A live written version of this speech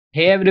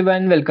Hey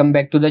everyone, welcome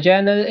back to the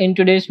channel. In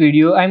today's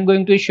video, I'm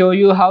going to show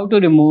you how to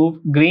remove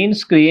green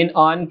screen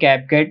on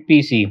Capcut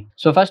PC.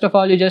 So first of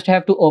all, you just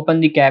have to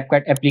open the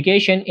Capcut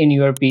application in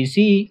your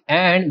PC,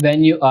 and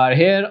when you are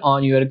here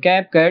on your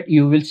Capcut,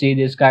 you will see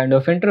this kind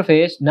of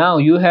interface. Now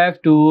you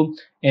have to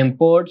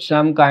import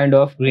some kind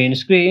of green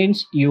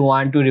screens you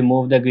want to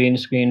remove the green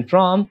screen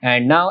from,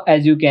 and now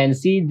as you can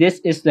see, this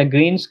is the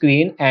green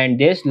screen and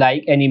this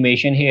like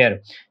animation here.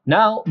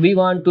 Now we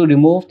want to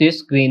remove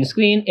this green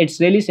screen.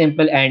 It's really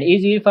simple and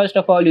easy. First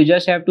of all, you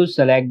just have to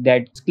select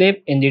that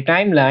clip in the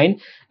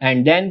timeline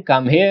and then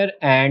come here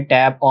and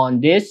tap on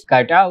this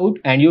cutout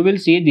and you will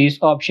see these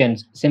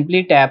options.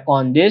 Simply tap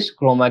on this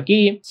chroma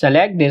key,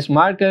 select this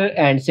marker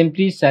and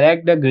simply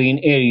select the green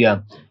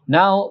area.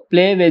 Now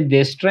play with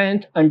this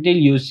strength until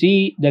you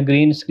see the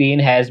green screen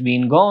has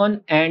been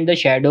gone and the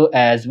shadow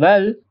as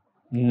well.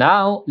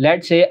 Now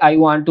let's say I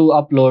want to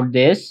upload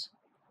this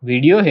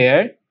video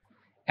here,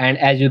 and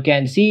as you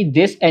can see,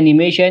 this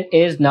animation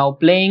is now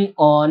playing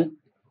on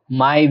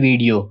my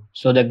video.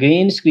 So the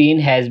green screen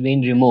has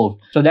been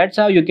removed. So that's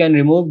how you can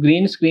remove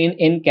green screen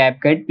in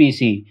Capcut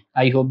PC.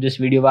 I hope this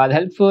video was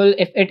helpful.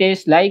 If it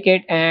is, like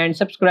it and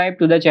subscribe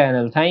to the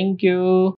channel. Thank you.